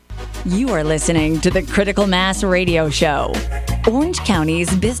You are listening to the Critical Mass Radio Show, Orange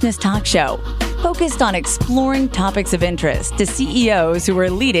County's business talk show, focused on exploring topics of interest to CEOs who are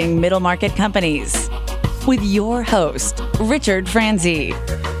leading middle market companies. With your host, Richard Franzi.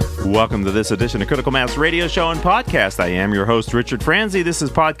 Welcome to this edition of Critical Mass Radio Show and Podcast. I am your host, Richard Franzi. This is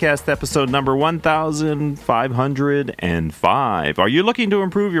podcast episode number 1505. Are you looking to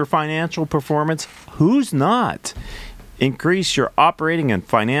improve your financial performance? Who's not? Increase your operating and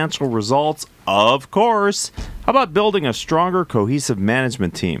financial results? Of course. How about building a stronger, cohesive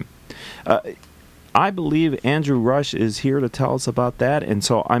management team? I believe Andrew Rush is here to tell us about that, and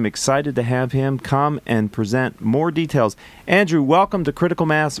so I'm excited to have him come and present more details. Andrew, welcome to Critical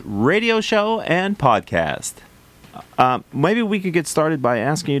Mass Radio Show and Podcast. Maybe we could get started by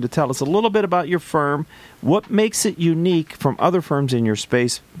asking you to tell us a little bit about your firm, what makes it unique from other firms in your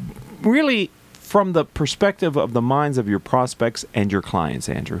space, really from the perspective of the minds of your prospects and your clients,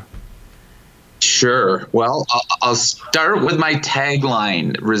 Andrew. Sure. Well, I'll start with my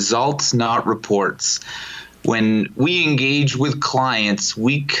tagline, results, not reports. When we engage with clients,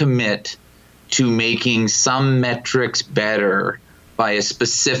 we commit to making some metrics better by a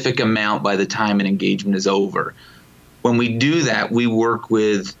specific amount by the time an engagement is over. When we do that, we work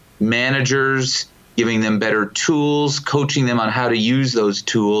with managers, giving them better tools, coaching them on how to use those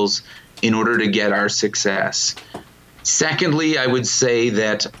tools in order to get our success. Secondly, I would say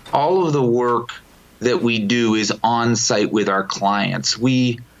that all of the work that we do is on site with our clients.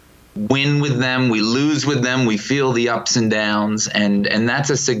 We win with them, we lose with them, we feel the ups and downs, and that's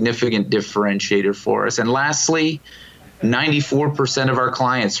a significant differentiator for us. And lastly, 94% of our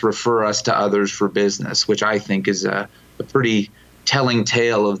clients refer us to others for business, which I think is a pretty telling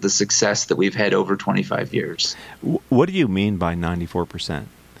tale of the success that we've had over 25 years. What do you mean by 94%?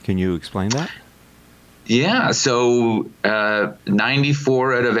 Can you explain that? Yeah, so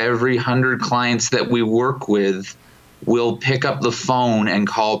 94 out of every 100 clients that we work with will pick up the phone and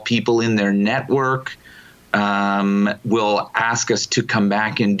call people in their network, will ask us to come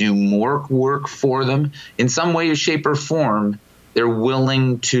back and do more work for them. In some way, shape, or form, they're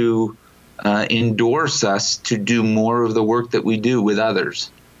willing to endorse us to do more of the work that we do with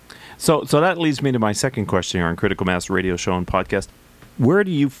others. So that leads me to my second question here on Critical Mass Radio Show and Podcast. Where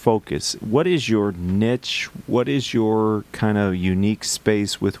do you focus? What is your niche? What is your kind of unique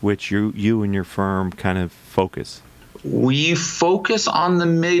space with which you and your firm kind of focus? We focus on the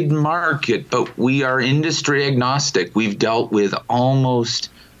mid-market, but we are industry agnostic. We've dealt with almost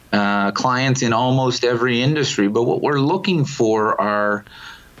clients in almost every industry, but what we're looking for are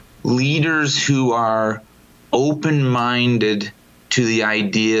leaders who are open-minded to the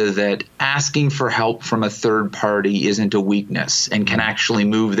idea that asking for help from a third party isn't a weakness and can actually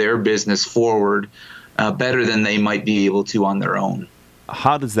move their business forward better than they might be able to on their own.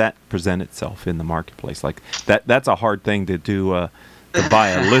 How does that present itself in the marketplace? Like that's a hard thing to do to buy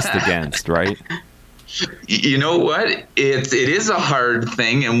a list against, right? You know what? It is a hard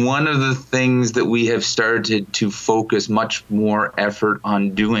thing, and one of the things that we have started to focus much more effort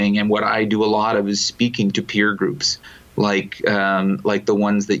on doing, and what I do a lot of, is speaking to peer groups like the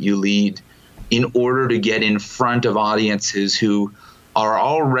ones that you lead, in order to get in front of audiences who are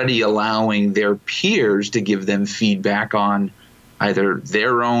already allowing their peers to give them feedback on either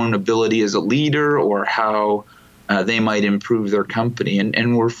their own ability as a leader or how they might improve their company.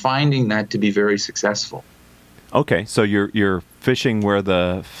 And we're finding that to be very successful. Okay, so you're fishing where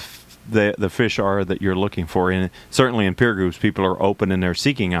the fish are that you're looking for. And certainly in peer groups, people are open and they're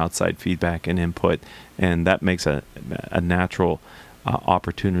seeking outside feedback and input, and that makes a natural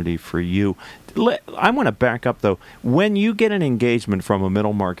opportunity for you. I want to back up, though. When you get an engagement from a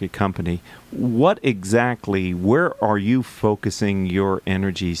middle market company, where are you focusing your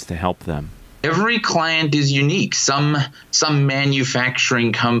energies to help them? Every client is unique. Some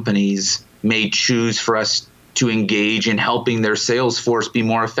manufacturing companies may choose for us to engage in helping their sales force be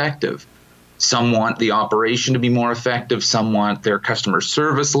more effective. Some want the operation to be more effective. Some want their customer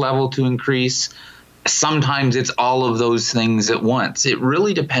service level to increase. Sometimes it's all of those things at once. It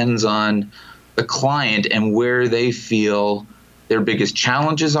really depends on the client and where they feel their biggest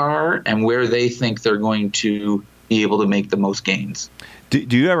challenges are and where they think they're going to be able to make the most gains. Do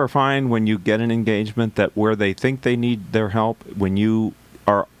you ever find when you get an engagement that where they think they need their help, when you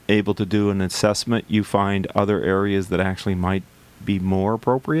are able to do an assessment, you find other areas that actually might be more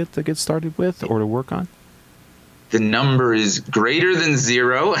appropriate to get started with or to work on? The number is greater than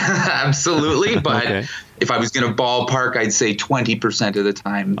zero, absolutely, but okay. if I was going to ballpark, I'd say 20% of the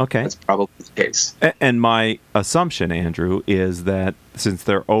time. Okay. That's probably the case. And my assumption, Andrew, is that since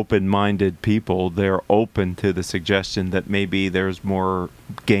they're open-minded people, they're open to the suggestion that maybe there's more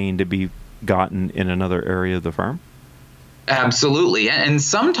gain to be gotten in another area of the firm? Absolutely. And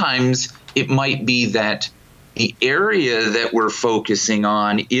sometimes it might be that the area that we're focusing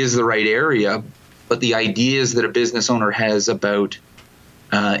on is the right area, but the ideas that a business owner has about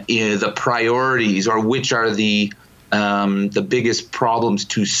the priorities or which are the biggest problems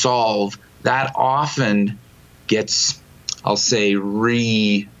to solve, that often gets, I'll say,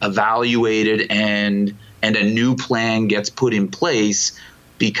 re-evaluated and a new plan gets put in place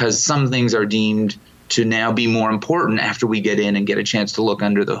because some things are deemed to now be more important after we get in and get a chance to look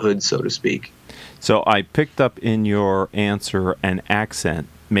under the hood, so to speak. So I picked up in your answer an accent.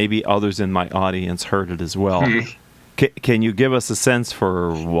 Maybe others in my audience heard it as well. Can you give us a sense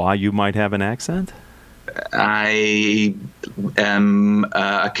for why you might have an accent? I am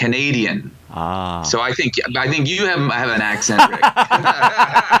a Canadian. So I think you have an accent, Rick.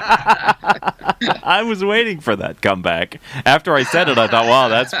 I was waiting for that comeback. After I said it, I thought, wow,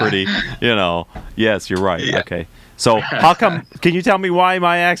 that's pretty, yes, you're right. Yeah. Okay. So how come, can you tell me why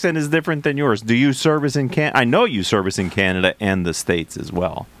my accent is different than yours? Do you service in Canada? I know you service in Canada and the States as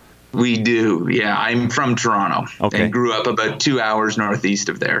well. We do, yeah. I'm from Toronto and grew up about 2 hours northeast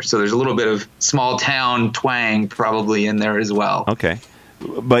of there. So there's a little bit of small town twang probably in there as well. Okay.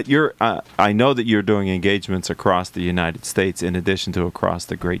 But I know that you're doing engagements across the United States in addition to across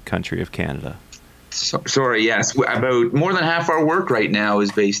the great country of Canada. Sorry, yes. About more than half our work right now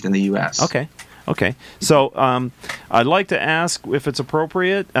is based in the U.S. Okay. So I'd like to ask, if it's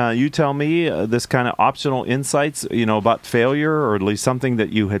appropriate, you tell me this kind of optional insights, about failure, or at least something that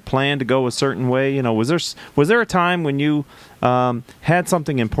you had planned to go a certain way. Was there a time when you had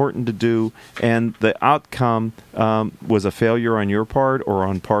something important to do and the outcome was a failure on your part or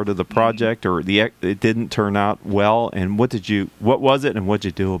on part of the project, or it didn't turn out well? And what was it, and what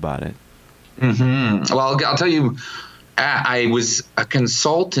did you do about it? Mm-hmm. Well, I'll tell you. I was a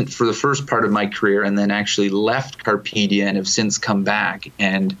consultant for the first part of my career and then actually left Carpedia and have since come back.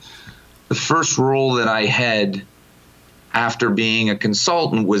 And the first role that I had after being a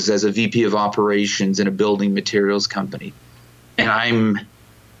consultant was as a VP of operations in a building materials company. And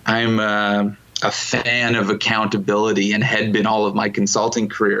I'm a fan of accountability and had been all of my consulting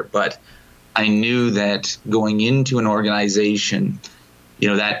career. But I knew that going into an organization,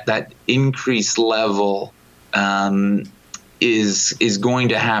 that increased level is going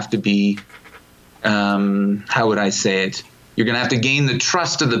to have to be, how would I say it? You're going to have to gain the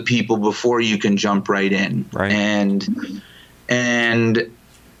trust of the people before you can jump right in. Right. And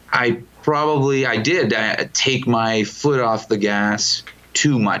I did take my foot off the gas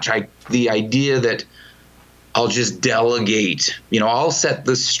too much. The idea that I'll just delegate, I'll set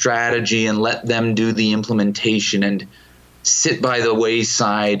the strategy and let them do the implementation and sit by the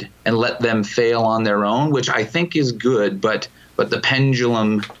wayside and let them fail on their own, which I think is good, but the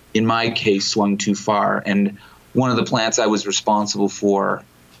pendulum in my case swung too far. And one of the plants I was responsible for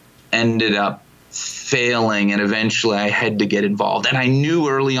ended up failing, and eventually I had to get involved. And I knew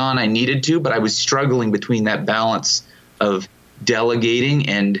early on I needed to, but I was struggling between that balance of delegating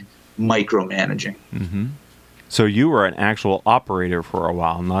and micromanaging. Mm-hmm. So you were an actual operator for a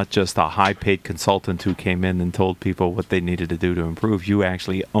while, not just a high-paid consultant who came in and told people what they needed to do to improve. You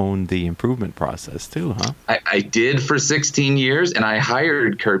actually owned the improvement process too, huh? I did for 16 years, and I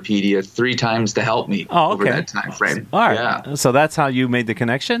hired Carpedia 3 times to help me over that time frame. All right. Yeah. So that's how you made the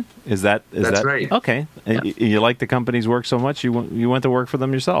connection? That's right. Okay. Yeah. You like the company's work so much, you went to work for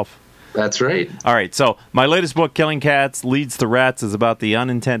them yourself? That's right. All right. So my latest book, Killing Cats Leads to Rats, is about the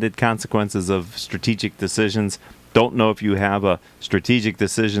unintended consequences of strategic decisions. Don't know if you have a strategic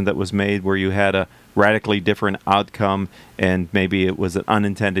decision that was made where you had a radically different outcome and maybe it was an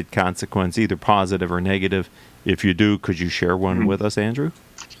unintended consequence, either positive or negative. If you do, could you share one with us, Andrew?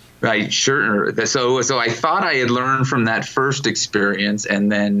 Right. Sure. So I thought I had learned from that first experience, and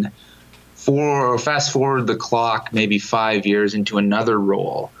then fast forward the clock maybe 5 years into another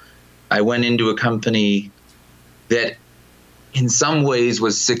role. I went into a company that in some ways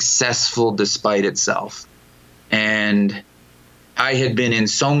was successful despite itself. And I had been in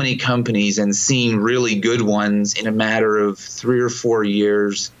so many companies and seen really good ones in a matter of 3 or 4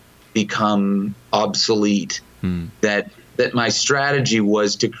 years become obsolete, that my strategy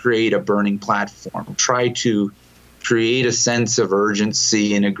was to create a burning platform, try to create a sense of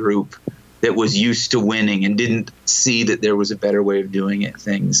urgency in a group that was used to winning and didn't see that there was a better way of doing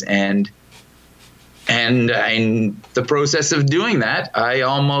things. And And in the process of doing that, I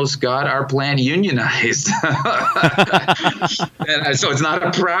almost got our plant unionized. And so it's not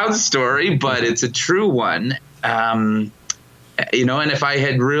a proud story, but it's a true one. And if I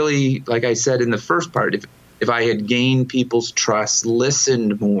had really, like I said in the first part, if I had gained people's trust,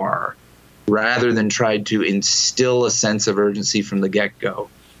 listened more, rather than tried to instill a sense of urgency from the get-go,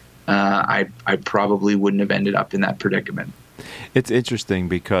 I probably wouldn't have ended up in that predicament. It's interesting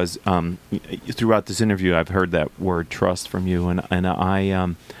because throughout this interview, I've heard that word trust from you, and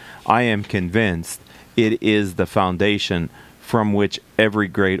I am convinced it is the foundation from which every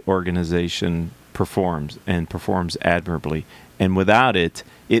great organization performs admirably. And without it,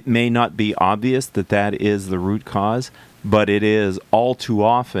 it may not be obvious that is the root cause, but it is all too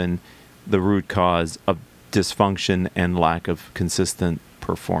often the root cause of dysfunction and lack of consistent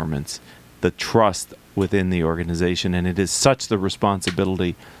performance. The trust within the organization, and it is such the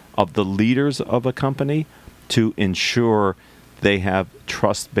responsibility of the leaders of a company to ensure they have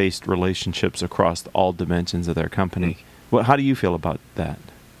trust-based relationships across all dimensions of their company. Well, how do you feel about that?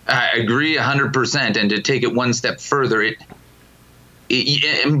 I agree 100%. And to take it one step further,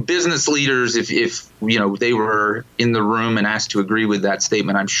 and business leaders, if they were in the room and asked to agree with that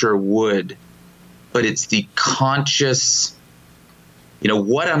statement, I'm sure would. But it's the conscious,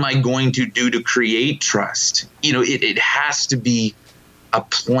 what am I going to do to create trust? It has to be a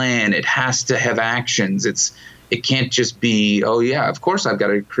plan. It has to have actions. It can't just be, oh yeah, of course I've got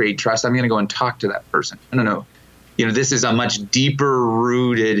to create trust. I'm going to go and talk to that person. No. This is a much deeper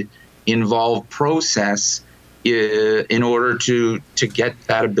rooted, involved process in order to get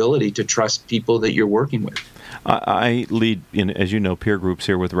that ability to trust people that you're working with. I lead, as you know, peer groups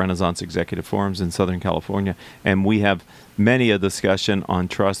here with Renaissance Executive Forums in Southern California, and we have many a discussion on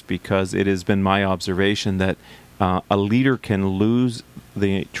trust because it has been my observation that a leader can lose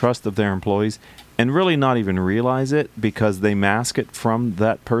the trust of their employees and really not even realize it because they mask it from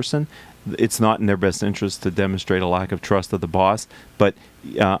that person. It's not in their best interest to demonstrate a lack of trust of the boss, but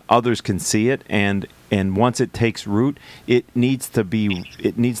others can see it, and once it takes root, it needs to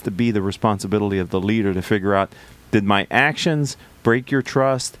be the responsibility of the leader to figure out, did my actions break your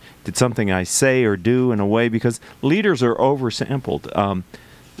trust? Did something I say or do in a way, because leaders are oversampled.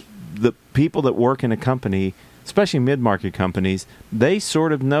 The people that work in a company, especially mid-market companies, they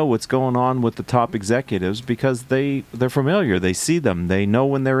sort of know what's going on with the top executives because they're familiar. They see them. They know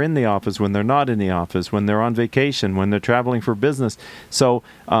when they're in the office, when they're not in the office, when they're on vacation, when they're traveling for business. So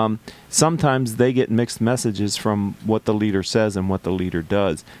sometimes they get mixed messages from what the leader says and what the leader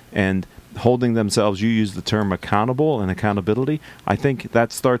does. And holding themselves, you use the term accountable and accountability. I think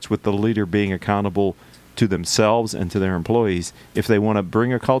that starts with the leader being accountable to themselves and to their employees. If they want to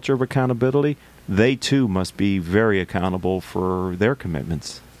bring a culture of accountability, they too must be very accountable for their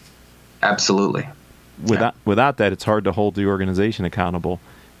commitments. Absolutely. Without that, it's hard to hold the organization accountable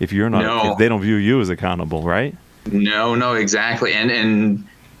if you're not. If they don't view you as accountable, right? No, exactly. And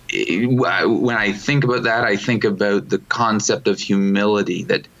when I think about that, I think about the concept of humility.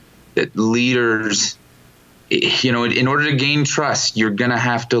 That leaders, in order to gain trust, you're going to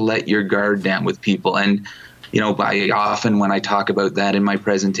have to let your guard down with people. And I often, when I talk about that in my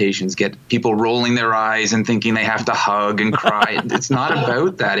presentations, get people rolling their eyes and thinking they have to hug and cry. It's not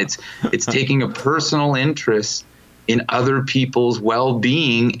about that. It's taking a personal interest in other people's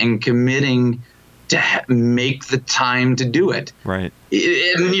well-being and committing to make the time to do it. Right.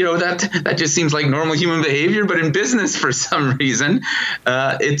 And that just seems like normal human behavior, but in business, for some reason,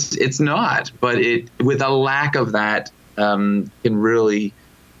 it's not. But with a lack of that, can really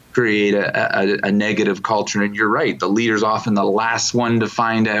create a negative culture. And you're right, the leader's often the last one to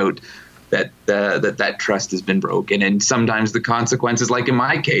find out that trust has been broken. And sometimes the consequences, like in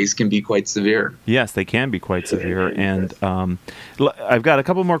my case, can be quite severe. Yes, they can be quite severe. And I've got a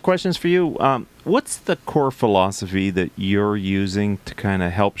couple more questions for you. What's the core philosophy that you're using to kind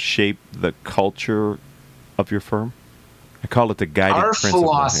of help shape the culture of your firm? I call it the guiding principle.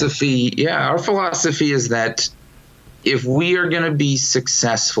 Our philosophy is that if we are going to be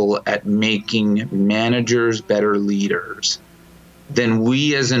successful at making managers better leaders, then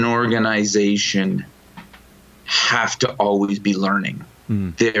we as an organization have to always be learning.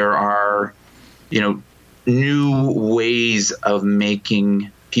 There are, new ways of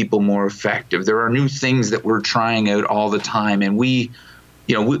making people more effective. There are new things that we're trying out all the time. And we,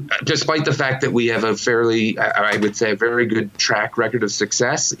 despite the fact that we have a very good track record of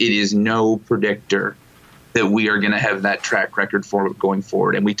success, it is no predictor that we are going to have that track record for going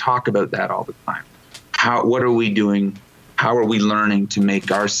forward. And we talk about that all the time. What are we doing? How are we learning to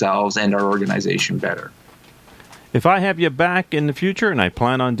make ourselves and our organization better? If I have you back in the future, and I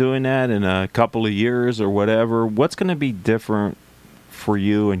plan on doing that in a couple of years or whatever, what's going to be different for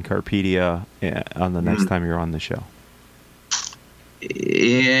you and Carpedia on the next time you're on the show?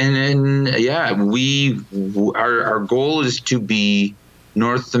 Our goal is to be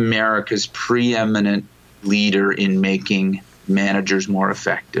North America's preeminent leader in making managers more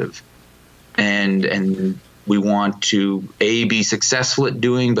effective, and we want to be successful at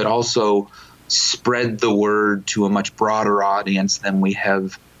doing, but also spread the word to a much broader audience than we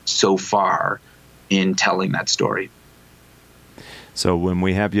have so far in telling that story. So when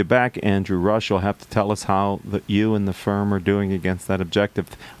we have you back, Andrew Rush, you'll have to tell us how you and the firm are doing against that objective.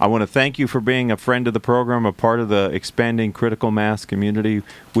 I want to thank you for being a friend of the program, a part of the expanding critical mass community.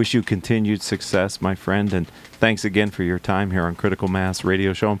 Wish you continued success, my friend, and thanks again for your time here on Critical Mass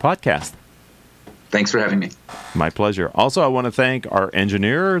Radio Show and Podcast. Thanks for having me. My pleasure. Also, I want to thank our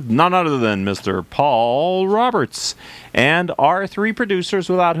engineer, none other than Mr. Paul Roberts, and our three producers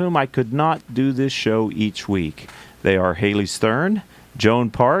without whom I could not do this show each week. They are Haley Stern, Joan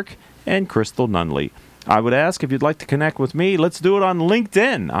Park, and Crystal Nunley. I would ask if you'd like to connect with me, let's do it on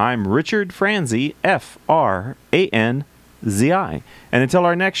LinkedIn. I'm Richard Franzi, Franzi. And until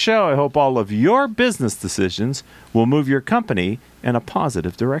our next show, I hope all of your business decisions will move your company in a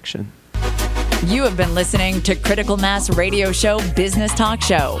positive direction. You have been listening to Critical Mass Radio Show Business Talk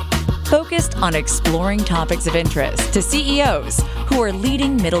Show, focused on exploring topics of interest to CEOs who are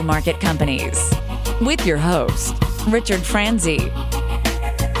leading middle market companies. With your host, Richard Franzi.